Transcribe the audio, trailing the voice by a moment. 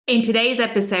In today's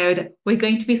episode, we're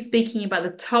going to be speaking about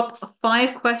the top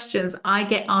 5 questions I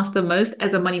get asked the most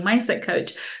as a money mindset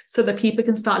coach so that people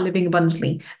can start living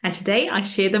abundantly. And today I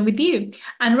share them with you.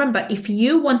 And remember, if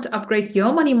you want to upgrade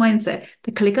your money mindset,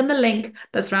 then click on the link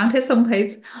that's around here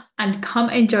someplace and come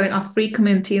and join our free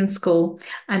community in school.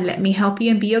 And let me help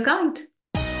you and be your guide.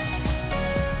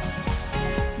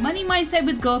 Money Mindset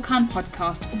with Gull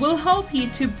podcast will help you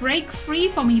to break free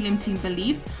from your limiting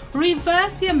beliefs,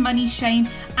 reverse your money shame,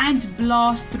 and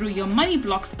blast through your money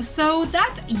blocks so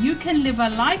that you can live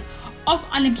a life of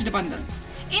unlimited abundance.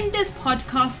 In this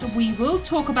podcast, we will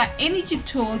talk about energy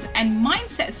tools and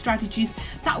mindset strategies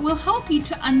that will help you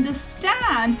to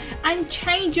understand and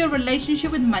change your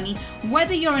relationship with money,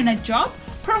 whether you're in a job,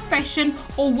 profession,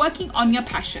 or working on your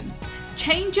passion.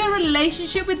 Change your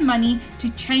relationship with money to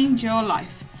change your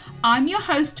life. I'm your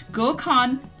host, Gull.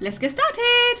 Let's get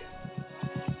started.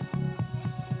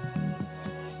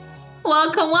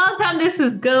 Welcome. This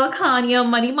is Gull, your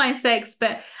money mindset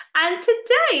expert. And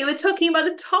today we're talking about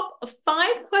the top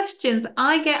 5 questions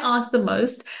I get asked the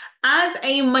most as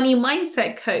a money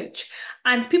mindset coach.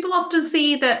 And people often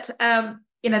see that,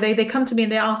 they come to me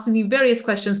and they're asking me various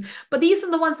questions, but these are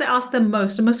the ones that ask the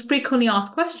most frequently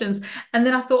asked questions. And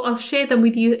then I thought I'll share them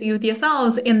with you, with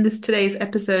yourselves in today's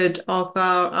episode of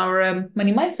our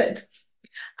money mindset.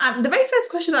 The very first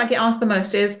question that I get asked the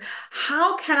most is,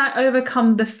 how can I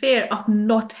overcome the fear of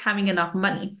not having enough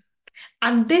money?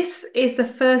 And this is the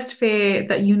first fear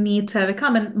that you need to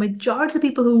overcome. And majority of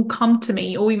people who come to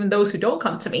me, or even those who don't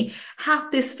come to me,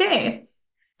 have this fear.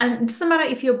 And it doesn't matter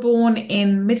if you're born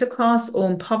in middle class or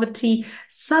in poverty.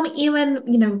 Some even,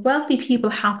 wealthy people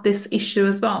have this issue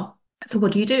as well. So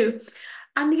what do you do?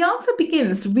 And the answer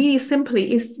begins really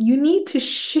simply is you need to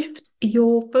shift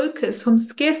your focus from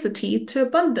scarcity to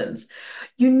abundance.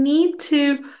 You need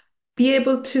to be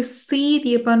able to see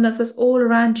the abundance that's all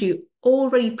around you,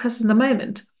 already present in the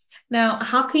moment. Now,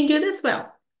 how can you do this?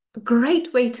 Well, a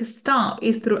great way to start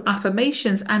is through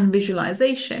affirmations and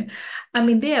visualization. I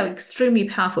mean, they are extremely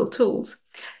powerful tools.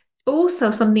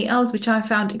 Also, something else which I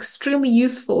found extremely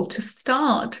useful to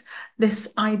start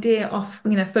this idea of,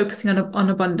 focusing on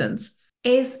abundance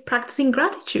is practicing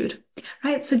gratitude,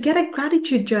 right? So get a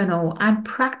gratitude journal and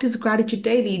practice gratitude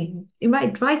daily.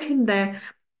 Write in there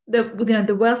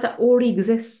the wealth that already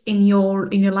exists in your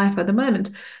life at the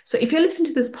moment. So if you're listening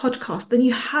to this podcast, then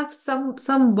you have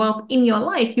some wealth in your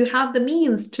life. You have the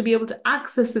means to be able to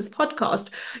access this podcast.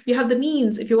 You have the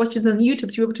means, if you're watching this on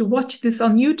YouTube, to be able to watch this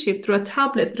on YouTube through a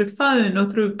tablet, through a phone, or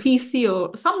through a PC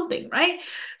or something, right?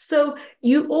 So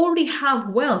you already have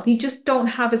wealth. You just don't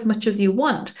have as much as you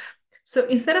want. So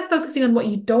instead of focusing on what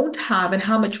you don't have and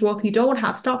how much wealth you don't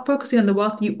have, start focusing on the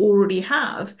wealth you already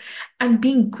have and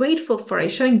being grateful for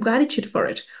it, showing gratitude for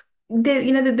it.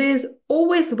 There's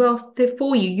always wealth there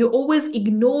for you. You always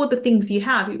ignore the things you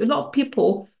have. A lot of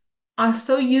people are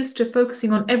so used to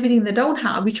focusing on everything they don't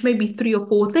have, which may be 3 or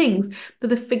 4 things, but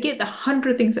they forget the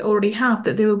 100 things they already have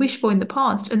that they were wished for in the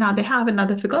past, and now they have, and now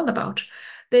they've forgotten about.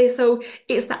 So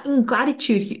it's that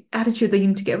ingratitude attitude that you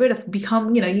need to get rid of.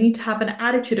 You need to have an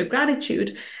attitude of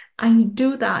gratitude, and you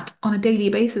do that on a daily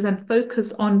basis and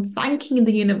focus on thanking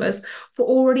the universe for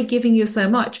already giving you so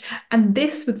much. And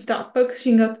this would start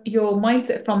focusing up your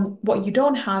mindset from what you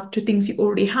don't have to things you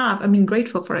already have. I mean,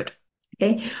 grateful for it.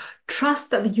 Okay.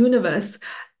 Trust that the universe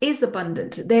is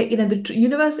abundant. The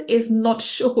universe is not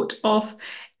short of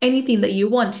anything that you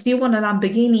want. If you want a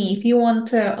Lamborghini, if you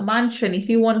want a mansion, if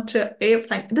you want an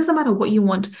airplane, it doesn't matter what you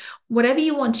want. Whatever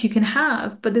you want, you can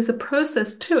have, but there's a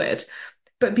process to it.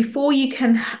 But before you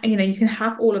can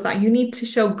have all of that, you need to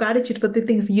show gratitude for the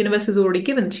things the universe has already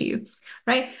given to you,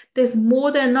 right? There's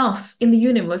more than enough in the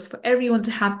universe for everyone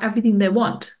to have everything they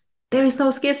want. There is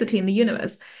no scarcity in the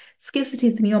universe. Scarcity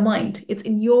is in your mind. It's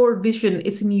in your vision.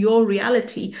 It's in your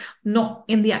reality, not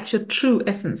in the actual true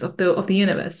essence of the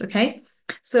universe. Okay.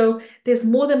 So there's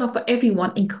more than enough for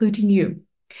everyone, including you.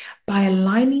 By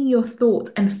aligning your thoughts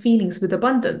and feelings with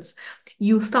abundance,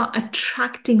 you'll start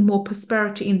attracting more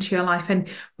prosperity into your life. And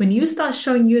when you start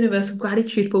showing universe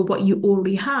gratitude for what you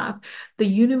already have, the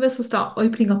universe will start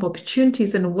opening up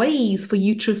opportunities and ways for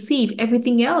you to receive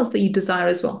everything else that you desire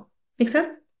as well. Make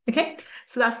sense? Okay.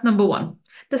 So that's number 1.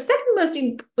 The second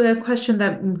most question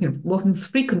that, most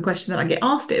frequent question that I get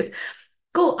asked is,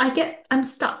 I'm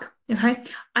stuck. Okay.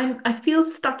 I feel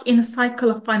stuck in a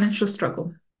cycle of financial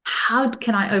struggle. How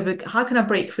can I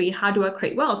break free? How do I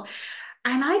create wealth?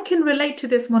 And I can relate to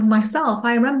this one myself.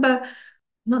 I remember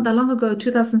not that long ago,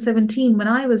 2017, when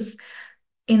I was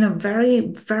in a very,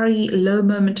 very low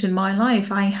moment in my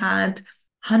life. I had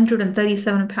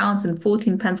 £137 and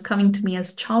 14 pence coming to me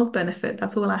as child benefit.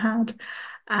 That's all I had.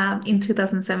 in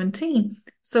 2017.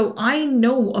 So I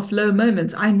know of low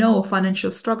moments. I know of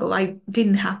financial struggle. I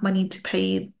didn't have money to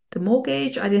pay the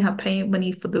mortgage. I didn't have pay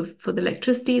money for the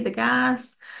electricity, the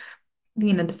gas,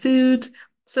 the food.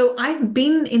 So I've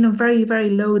been in a very, very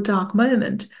low, dark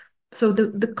moment. So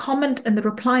the comment and the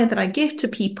reply that I give to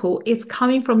people is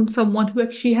coming from someone who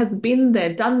actually has been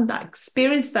there, done that,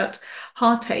 experienced that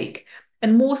heartache.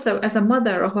 And more so as a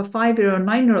mother of a 5-year old,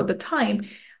 9-year old at the time,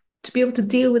 to be able to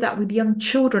deal with that with young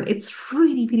children, it's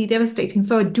really, really devastating.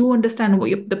 So I do understand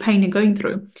the pain you're going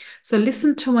through. So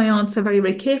listen to my answer very,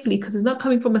 very carefully because it's not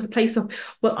coming from a place of,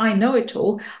 well, I know it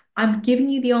all. I'm giving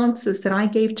you the answers that I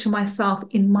gave to myself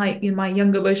in my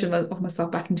younger version of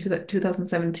myself back in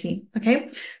 2017. Okay.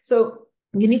 So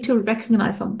you need to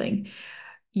recognize something.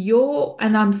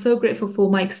 And I'm so grateful for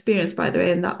my experience, by the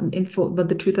way, for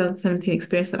the 2017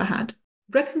 experience that I had.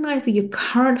 Recognizing your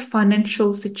current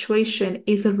financial situation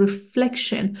is a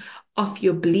reflection of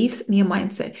your beliefs and your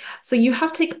mindset. So you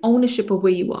have to take ownership of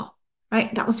where you are,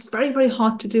 right? That was very, very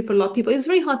hard to do for a lot of people. It was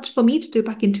very hard for me to do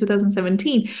back in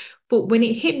 2017. But when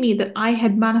it hit me that I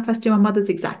had manifested my mother's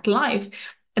exact life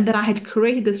and that I had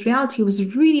created this reality, it was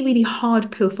a really, really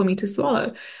hard pill for me to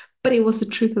swallow. But it was the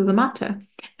truth of the matter.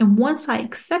 And once I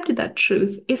accepted that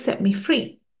truth, it set me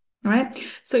free. Right.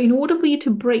 So, in order for you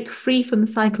to break free from the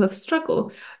cycle of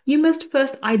struggle, you must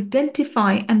first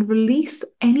identify and release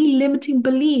any limiting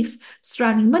beliefs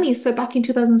surrounding money. So, back in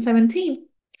 2017,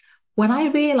 when I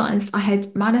realized I had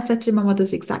manifested my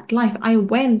mother's exact life, I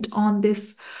went on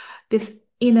this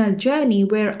inner journey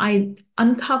where I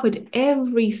uncovered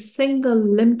every single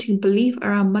limiting belief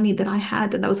around money that I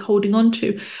had and that I was holding on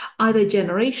to, either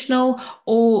generational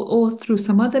or through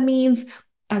some other means.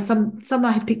 Some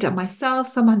I had picked up myself,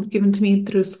 some I had given to me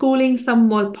through schooling, some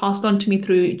were passed on to me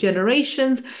through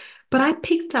generations. But I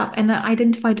picked up and I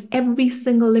identified every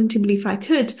single limiting belief I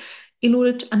could in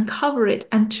order to uncover it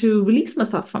and to release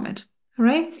myself from it. All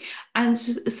right. And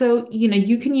so,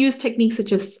 you can use techniques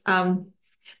such as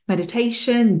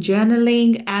meditation,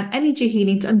 journaling, and energy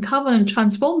healing to uncover and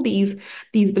transform these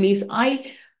beliefs.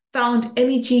 I found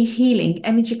energy healing,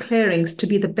 energy clearings to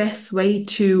be the best way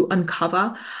to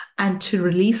uncover and to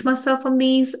release myself from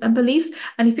these beliefs.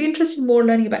 And if you're interested in more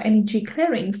learning about energy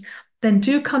clearings, then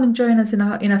do come and join us in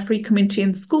our free community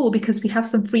in school because we have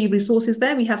some free resources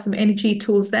there. We have some energy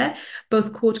tools there,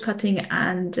 both cord cutting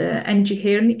and energy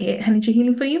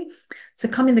healing for you. So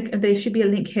come in, there should be a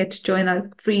link here to join our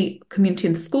free community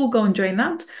in the school. Go and join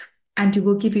that. And it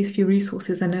will give you a few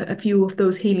resources and a few of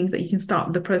those healings that you can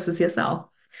start the process yourself.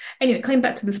 Anyway, coming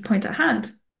back to this point at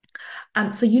hand.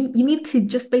 So you need to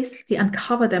just basically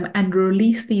uncover them and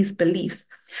release these beliefs.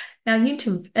 Now you need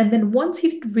to, and then once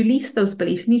you've released those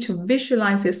beliefs, you need to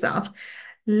visualize yourself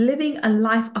living a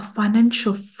life of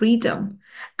financial freedom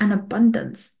and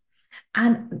abundance.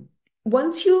 And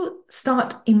once you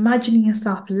start imagining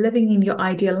yourself living in your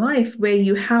ideal life, where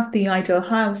you have the ideal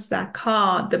house, that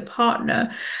car, the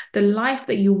partner, the life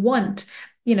that you want,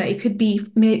 it could be,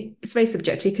 I mean, it's very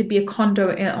subjective. It could be a condo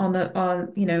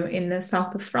in the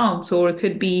south of France, or it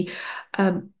could be,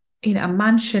 a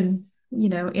mansion,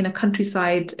 in a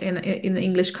countryside, in the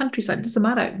English countryside. It doesn't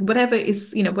matter.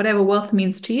 Whatever wealth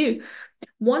means to you.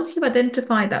 Once you've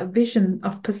identified that vision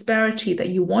of prosperity that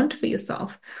you want for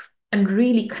yourself, and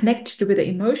really connected with it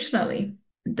emotionally,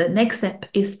 the next step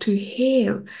is to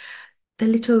hear the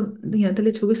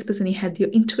little whispers in your head, your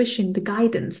intuition, the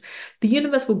guidance. The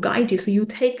universe will guide you. So you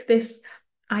take this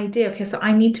idea, okay, so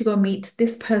I need to go meet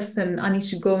this person, I need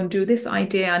to go and do this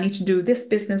idea, I need to do this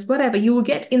business, whatever. You will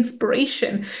get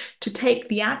inspiration to take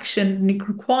the action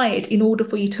required in order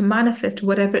for you to manifest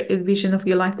whatever vision of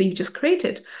your life that you just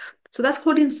created. So that's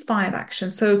called inspired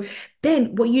action. So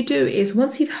then what you do is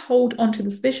once you hold on to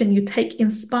this vision, you take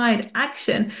inspired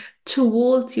action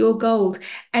towards your goal.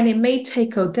 And it may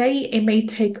take a day, it may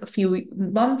take a few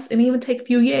months, it may even take a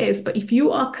few years. But if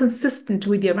you are consistent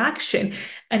with your action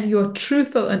and you're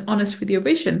truthful and honest with your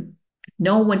vision,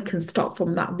 no one can stop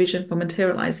from that vision from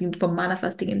materializing, from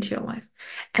manifesting into your life.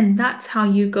 And that's how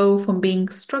you go from being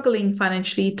struggling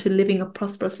financially to living a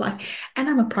prosperous life. And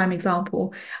I'm a prime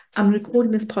example. I'm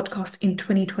recording this podcast in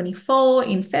 2024,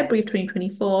 in February of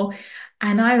 2024.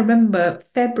 And I remember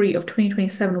February of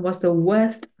 2027 was the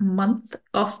worst month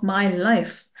of my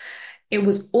life. It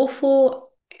was awful,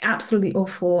 absolutely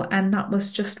awful. And that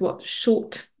was just what,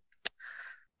 short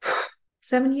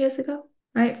 7 years ago,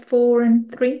 right? 4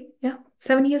 and 3, yeah,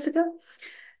 7 years ago.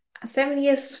 7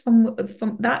 years from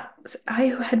that, I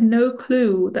had no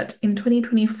clue that in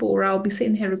 2024 I'll be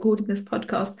sitting here recording this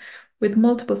podcast with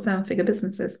multiple seven-figure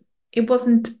businesses. It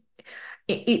wasn't.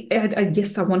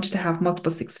 Yes, I wanted to have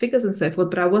multiple six figures and so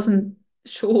forth, but I wasn't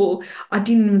Sure, I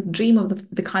didn't even dream of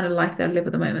the kind of life that I live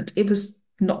at the moment. It was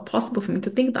not possible for me to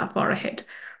think that far ahead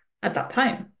at that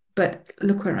time. But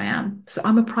look where I am. So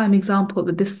I'm a prime example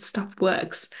that this stuff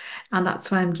works. And that's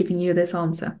why I'm giving you this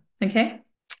answer. Okay?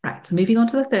 Right. So moving on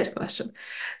to the third question.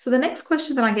 So the next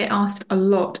question that I get asked a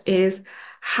lot is,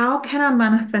 how can I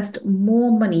manifest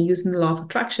more money using the law of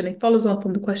attraction? It follows on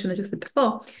from the question I just did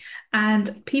before.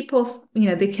 And people,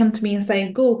 they come to me and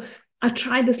say, Go, I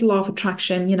tried this law of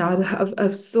attraction.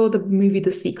 I've saw the movie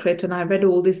The Secret and I read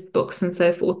all these books and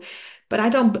so forth. But I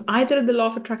don't, either the law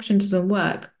of attraction doesn't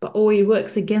work, or it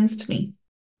works against me.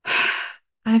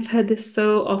 I've heard this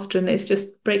so often. It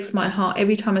just breaks my heart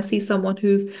every time I see someone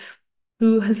who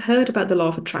has heard about the law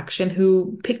of attraction,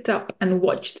 who picked up and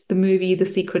watched the movie The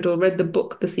Secret or read the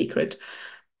book The Secret,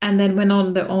 and then went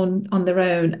on their own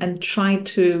and tried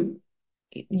to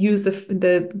use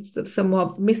the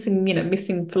somewhat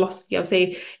missing philosophy. I would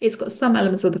say it's got some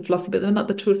elements of the philosophy, but they're not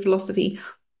the true philosophy.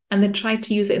 And they tried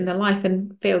to use it in their life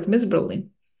and failed miserably.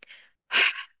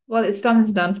 Well, it's done,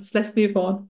 it's done. So let's move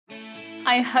on.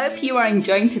 I hope you are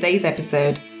enjoying today's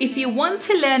episode. If you want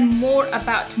to learn more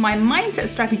about my mindset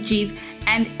strategies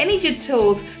and energy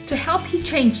tools to help you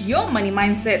change your money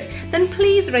mindset, then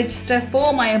please register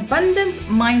for my Abundance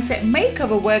Mindset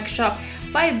Makeover Workshop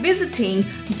by visiting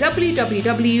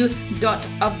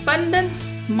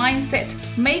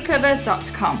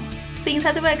www.abundancemindsetmakeover.com. See you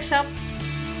inside the workshop.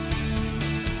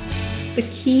 The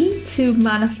key to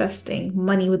manifesting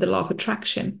money with the law of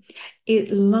attraction, it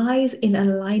lies in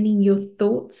aligning your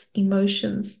thoughts,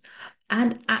 emotions,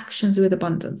 and actions with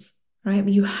abundance, right?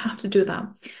 You have to do that.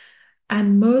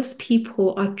 And most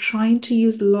people are trying to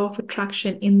use the law of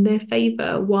attraction in their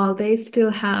favor while they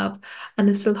still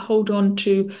hold on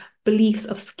to beliefs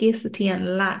of scarcity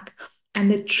and lack. And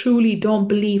they truly don't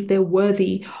believe they're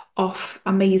worthy of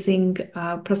amazing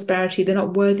prosperity. They're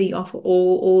not worthy of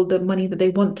all the money that they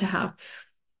want to have.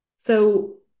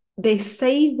 So they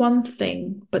say one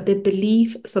thing, but they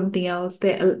believe something else.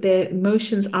 Their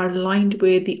emotions are aligned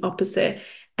with the opposite.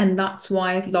 And that's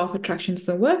why law of attraction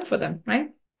doesn't work for them, right?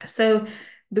 So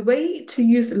the way to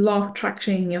use the law of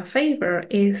attraction in your favor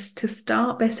is to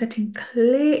start by setting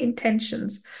clear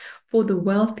intentions for the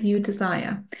wealth you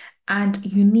desire. And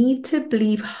you need to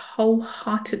believe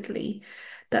wholeheartedly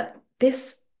that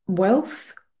this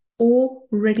wealth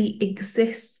already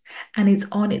exists and it's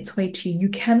on its way to you. You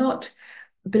cannot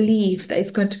believe that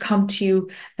it's going to come to you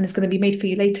and it's going to be made for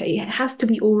you later. It has to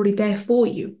be already there for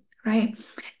you, right?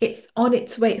 It's on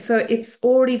its way. So it's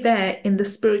already there in the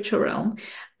spiritual realm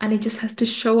and it just has to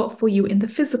show up for you in the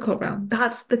physical realm.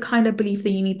 That's the kind of belief that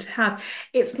you need to have.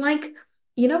 It's like,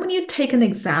 when you take an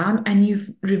exam and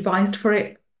you've revised for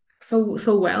it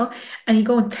so well, and you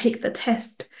go and take the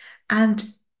test and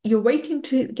you're waiting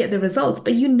to get the results,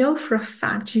 but you know for a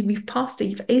fact you've passed it,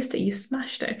 you've aced it, you've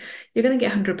smashed it, you're going to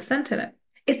get 100% in it.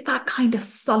 It's that kind of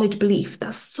solid belief,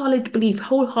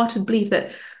 wholehearted belief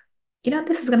that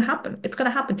this is going to happen. It's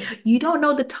going to happen. You don't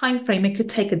know the time frame. It could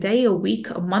take a day, a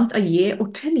week, a month, a year, or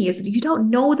 10 years. You don't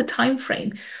know the time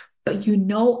frame, but you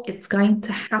know it's going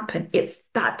to happen. It's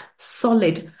that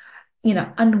solid,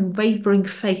 unwavering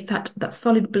faith, that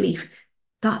solid belief.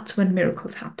 That's when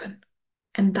miracles happen.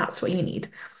 And that's what you need.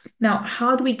 Now,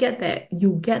 how do we get there?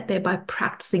 You get there by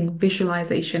practicing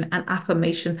visualization and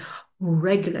affirmation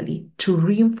regularly to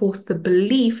reinforce the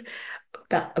belief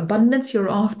that abundance you're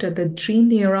after, the dream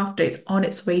that you're after, is on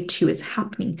its way to you. It's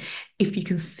happening. If you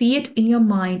can see it in your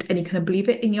mind and you can believe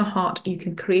it in your heart, you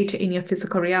can create it in your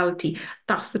physical reality.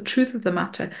 That's the truth of the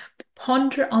matter.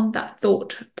 Ponder on that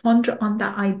thought, ponder on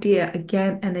that idea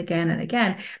again and again and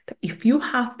again. If you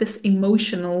have this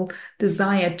emotional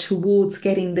desire towards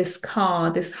getting this car,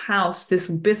 this house, this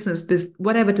business, this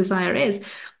whatever desire is,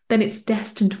 then it's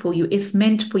destined for you. It's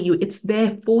meant for you. It's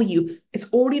there for you.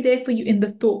 It's already there for you in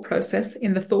the thought process,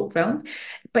 in the thought realm,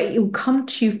 but it will come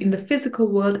to you in the physical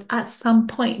world at some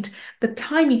point. The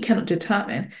time you cannot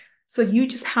determine. So you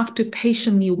just have to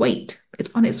patiently wait.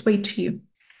 It's on its way to you.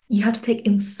 You have to take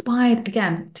inspired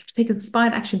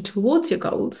action towards your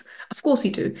goals. Of course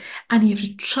you do. And you have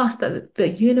to trust that the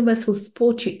universe will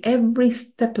support you every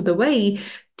step of the way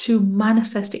to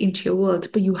manifest it into your world.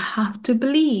 But you have to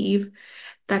believe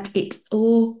that it's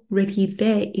already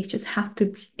there. It just has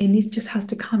to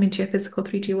come into your physical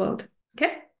 3D world.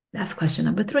 Okay? That's question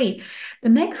number 3. The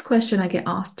next question I get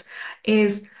asked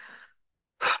is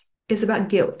about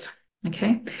guilt.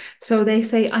 Okay. So they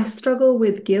say, I struggle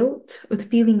with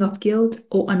feeling of guilt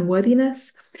or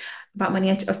unworthiness about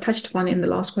money. I touched upon in the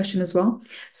last question as well.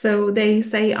 So they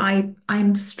say,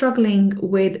 I'm struggling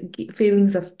with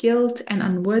feelings of guilt and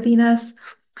unworthiness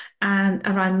and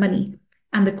around money.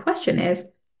 And the question is,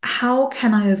 how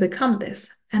can I overcome this?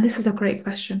 And this is a great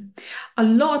question. A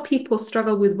lot of people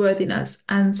struggle with worthiness,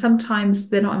 and sometimes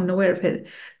they're not even aware of it.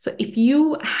 So, if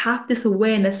you have this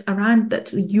awareness around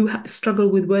that you struggle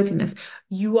with worthiness,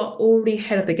 you are already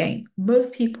ahead of the game.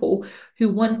 Most people who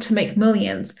want to make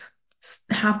millions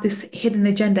have this hidden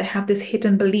agenda, have this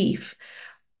hidden belief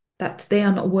that they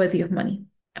are not worthy of money,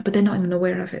 but they're not even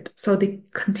aware of it. So they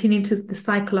continue to the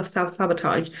cycle of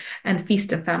self-sabotage and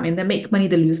feast and famine. They make money,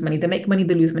 they lose money. They make money,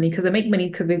 they lose money because they make money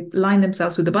because they line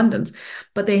themselves with abundance,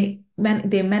 but they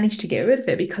manage to get rid of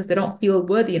it because they don't feel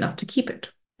worthy enough to keep it.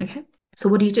 Okay. So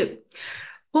what do you do?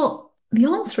 Well, the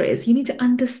answer is you need to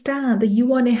understand that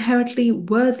you are inherently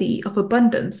worthy of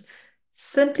abundance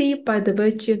simply by the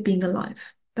virtue of being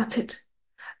alive. That's it.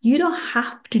 You don't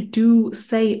have to do,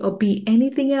 say, or be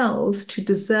anything else to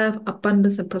deserve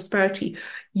abundance and prosperity.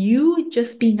 You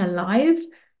just being alive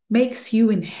makes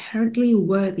you inherently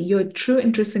worthy. Your true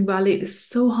intrinsic value is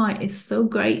so high, it's so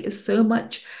great, it's so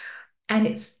much, and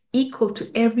it's equal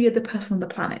to every other person on the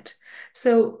planet.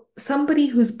 So somebody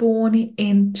who's born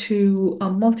into a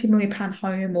multi-million pound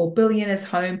home or billionaire's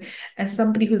home, and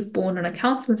somebody who's born in a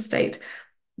council estate,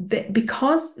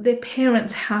 because their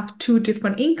parents have two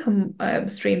different income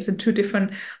streams and two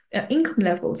different income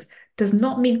levels, does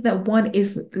not mean that one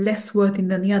is less worthy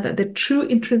than the other. The true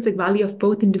intrinsic value of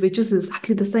both individuals is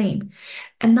exactly the same.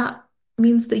 And that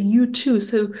means that you too.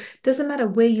 So it doesn't matter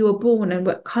where you were born and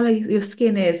what color your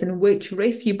skin is and which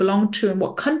race you belong to and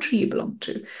what country you belong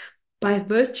to. By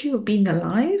virtue of being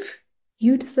alive,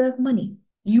 you deserve money.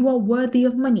 You are worthy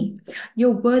of money.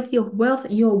 You're worthy of wealth.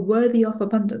 You're worthy of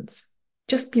abundance.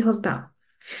 Just because that.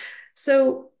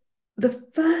 So the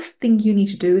first thing you need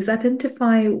to do is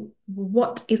identify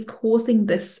what is causing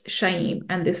this shame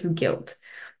and this guilt.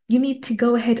 You need to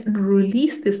go ahead and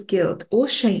release this guilt or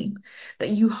shame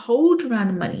that you hold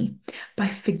around money by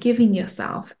forgiving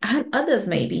yourself and others,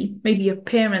 maybe your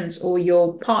parents or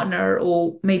your partner,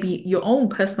 or maybe your own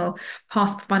personal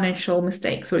past financial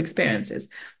mistakes or experiences.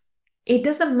 It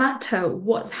doesn't matter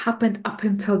what's happened up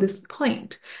until this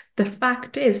point. The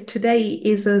fact is, today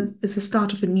is a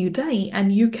start of a new day,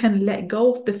 and you can let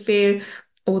go of the fear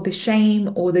or the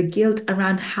shame or the guilt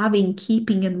around having,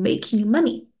 keeping, and making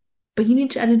money. But you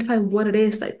need to identify what it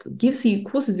is that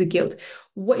causes you guilt.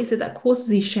 What is it that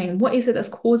causes you shame? What is it that's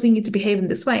causing you to behave in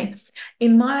this way?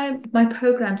 In my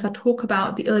programs, I talk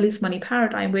about the earliest money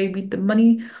paradigm, where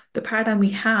the paradigm we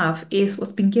have is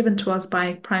what's been given to us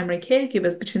by primary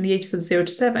caregivers between the ages of 0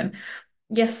 to 7.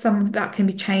 Yes, some of that can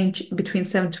be changed between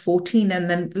 7 to 14, and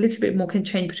then a little bit more can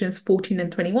change between 14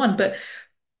 and 21. But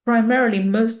primarily,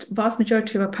 vast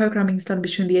majority of our programming is done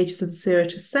between the ages of 0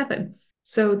 to 7.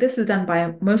 So this is done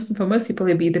by for most people,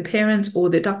 it'd be the parents or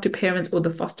the adoptive parents or the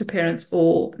foster parents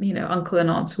or, uncle and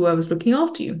aunts, whoever's looking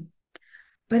after you.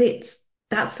 But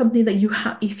that's something that you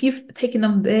have, if you've taken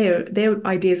on their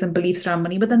ideas and beliefs around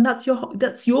money, but then that's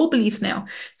your beliefs now.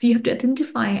 So you have to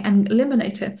identify and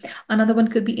eliminate it. Another one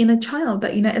could be in a child,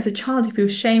 that as a child, if you're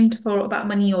shamed about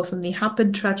money, or something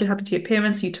happened, tragic happened to your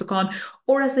parents, you took on,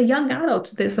 or as a young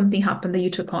adult, there's something happened that you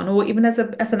took on, or even as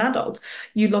an adult,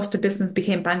 you lost a business,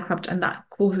 became bankrupt, and that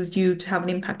causes you to have an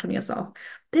impact on yourself.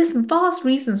 There's vast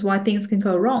reasons why things can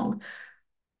go wrong,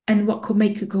 and what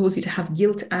could cause you to have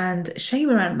guilt and shame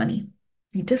around money.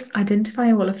 You just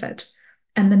identify all of it,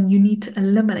 and then you need to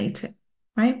eliminate it,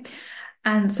 right?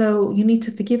 And so you need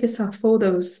to forgive yourself for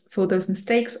those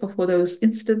mistakes or for those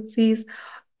instances,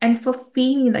 and for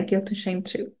feeling that guilt and shame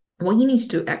too. What you need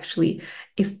to do actually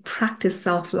is practice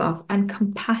self-love and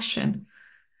compassion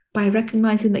by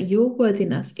recognizing that your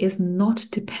worthiness is not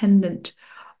dependent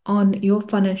on your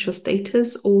financial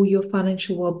status or your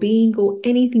financial well-being or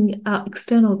anything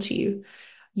external to you.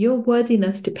 Your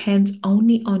worthiness depends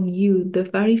only on you. The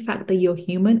very fact that you're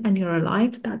human and you're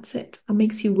alive, that's it. That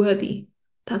makes you worthy.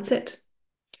 That's it.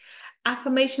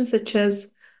 Affirmations such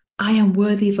as, I am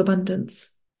worthy of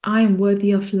abundance. I am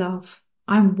worthy of love.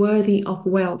 I'm worthy of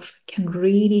wealth can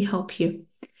really help you,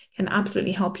 can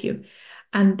absolutely help you.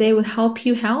 And they will help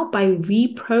you how? By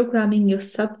reprogramming your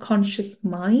subconscious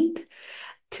mind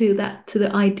to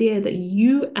the idea that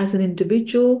you as an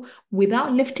individual,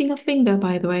 without lifting a finger,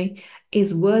 by the way,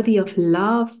 is worthy of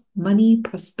love, money,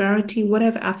 prosperity,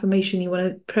 whatever affirmation you want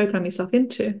to program yourself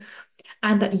into,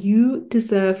 and that you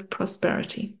deserve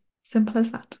prosperity. Simple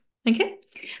as that. Okay.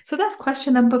 So that's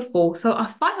question number 4. So our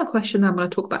final question that I'm going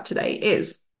to talk about today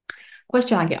is,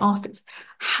 question I get asked is,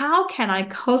 how can I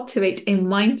cultivate a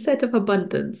mindset of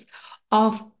abundance,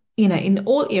 of in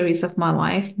all areas of my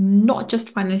life, not just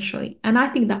financially? And I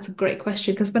think that's a great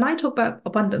question because when I talk about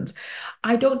abundance,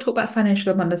 I don't talk about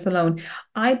financial abundance alone.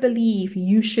 I believe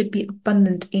you should be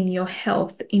abundant in your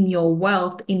health, in your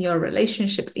wealth, in your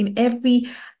relationships, in every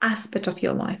aspect of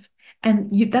your life.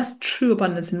 And that's true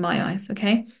abundance in my eyes,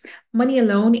 okay? Money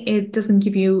alone, it doesn't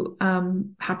give you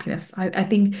happiness. I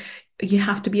think you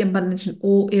have to be abundant in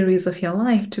all areas of your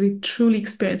life to truly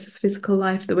experience this physical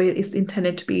life the way it's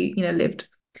intended to be, lived.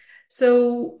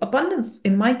 So abundance,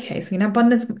 in my case,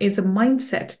 abundance is a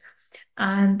mindset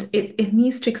and it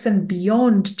needs to extend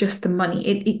beyond just the money.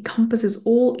 It encompasses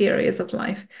all areas of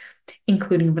life,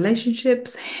 including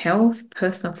relationships, health,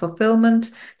 personal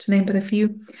fulfillment, to name but a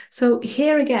few. So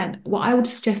here again, what I would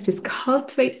suggest is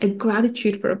cultivate a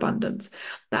gratitude for abundance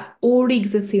that already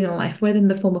exists in your life, whether in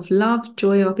the form of love,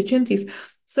 joy, or opportunities.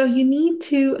 So you need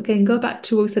to, again, go back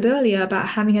to what we said earlier about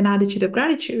having an attitude of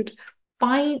gratitude.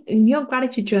 Find in your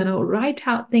gratitude journal, write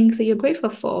out things that you're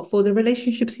grateful for the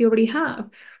relationships you already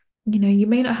have. You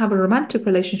may not have a romantic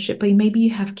relationship, but maybe you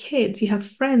have kids, you have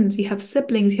friends, you have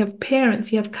siblings, you have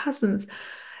parents, you have cousins,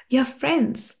 you have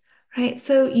friends, right?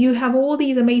 So you have all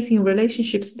these amazing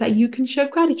relationships that you can show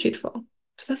gratitude for.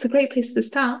 So that's a great place to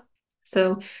start.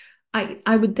 So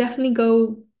I would definitely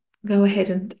go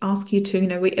ahead and ask you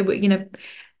to, wherever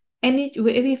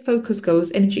your focus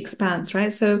goes, energy expands,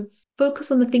 right? So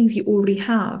focus on the things you already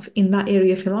have in that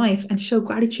area of your life and show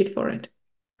gratitude for it.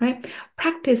 Right?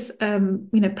 Practice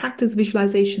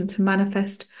visualization to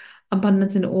manifest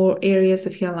abundance in all areas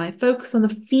of your life. Focus on the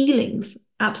feelings,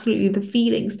 absolutely the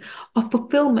feelings of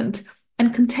fulfillment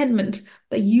and contentment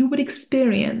that you would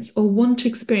experience or want to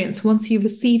experience once you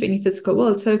receive in your physical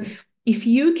world. So if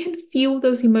you can feel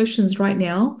those emotions right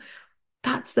now,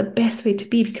 that's the best way to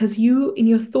be because you in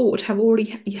your thought you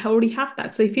already have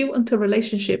that. So if you want a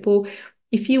relationship or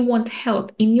if you want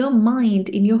health in your mind,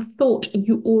 in your thought,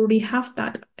 you already have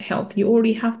that health. You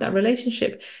already have that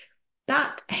relationship.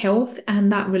 That health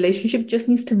and that relationship just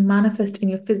needs to manifest in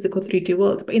your physical 3D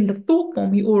world. But in the thought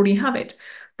form, you already have it.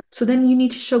 So then you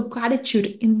need to show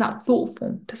gratitude in that thought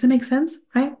form. Does it make sense?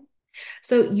 Right?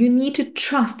 So you need to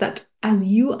trust that as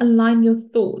you align your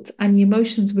thoughts and your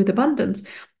emotions with abundance,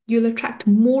 you'll attract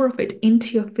more of it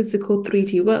into your physical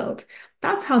 3D world.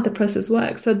 That's how the process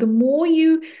works. So the more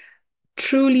you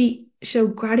truly show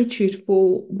gratitude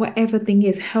for whatever thing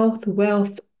is health,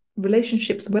 wealth,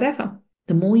 relationships, whatever,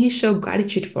 the more you show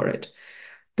gratitude for it,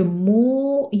 the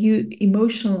more you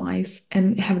emotionalize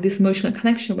and have this emotional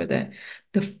connection with it,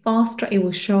 the faster it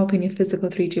will show up in your physical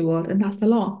 3D world. And that's the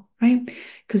law, right?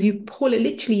 Because you pull it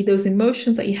literally, those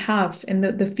emotions that you have and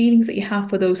the feelings that you have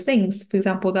for those things, for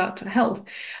example, that health,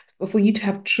 for you to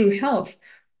have true health,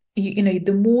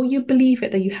 the more you believe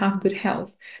it that you have good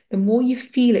health, the more you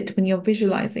feel it when you're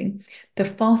visualizing, the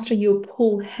faster you'll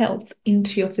pull health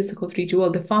into your physical 3D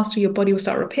world, the faster your body will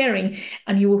start repairing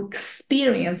and you will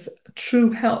experience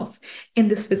true health in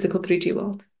this physical 3D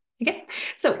world. Okay,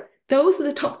 so those are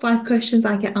the top 5 questions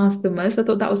I get asked the most. I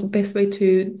thought that was the best way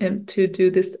to do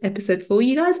this episode for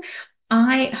you guys.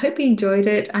 I hope you enjoyed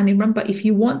it. And remember, if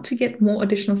you want to get more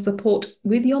additional support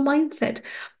with your mindset,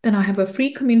 then I have a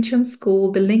free community on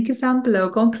School. The link is down below.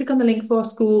 Go and click on the link for our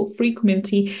School free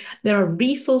community. There are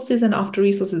resources and after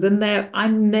resources in there.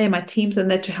 I'm there, my team's in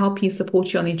there to help you,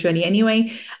 support you on your journey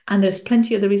anyway. And there's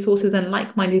plenty of the resources and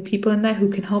like-minded people in there who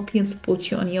can help you and support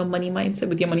you on your money mindset,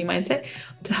 with your money mindset,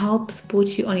 to help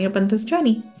support you on your abundance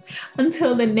journey.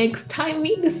 Until the next time,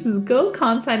 this is Gull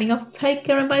Khan signing off. Take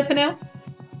care and bye for now.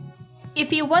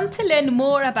 If you want to learn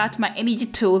more about my energy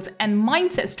tools and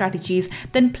mindset strategies,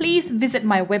 then please visit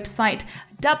my website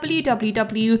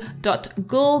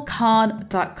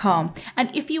www.gullkhan.com.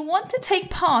 And if you want to take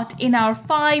part in our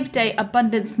 5-day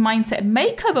abundance mindset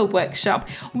makeover workshop,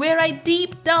 where I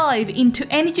deep dive into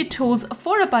energy tools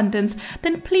for abundance,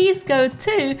 then please go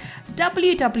to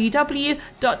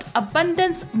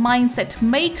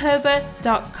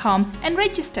www.abundancemindsetmakeover.com and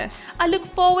register. I look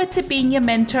forward to being your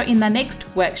mentor in the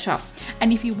next workshop.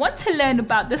 And if you want to learn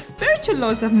about the spiritual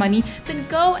laws of money, then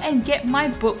go and get my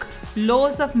book,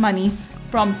 Laws of Money,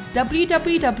 from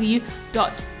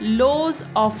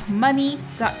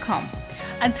www.lawsofmoney.com.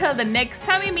 Until the next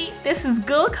time we meet, this is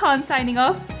Gull Khan signing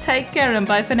off. Take care and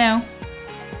bye for now.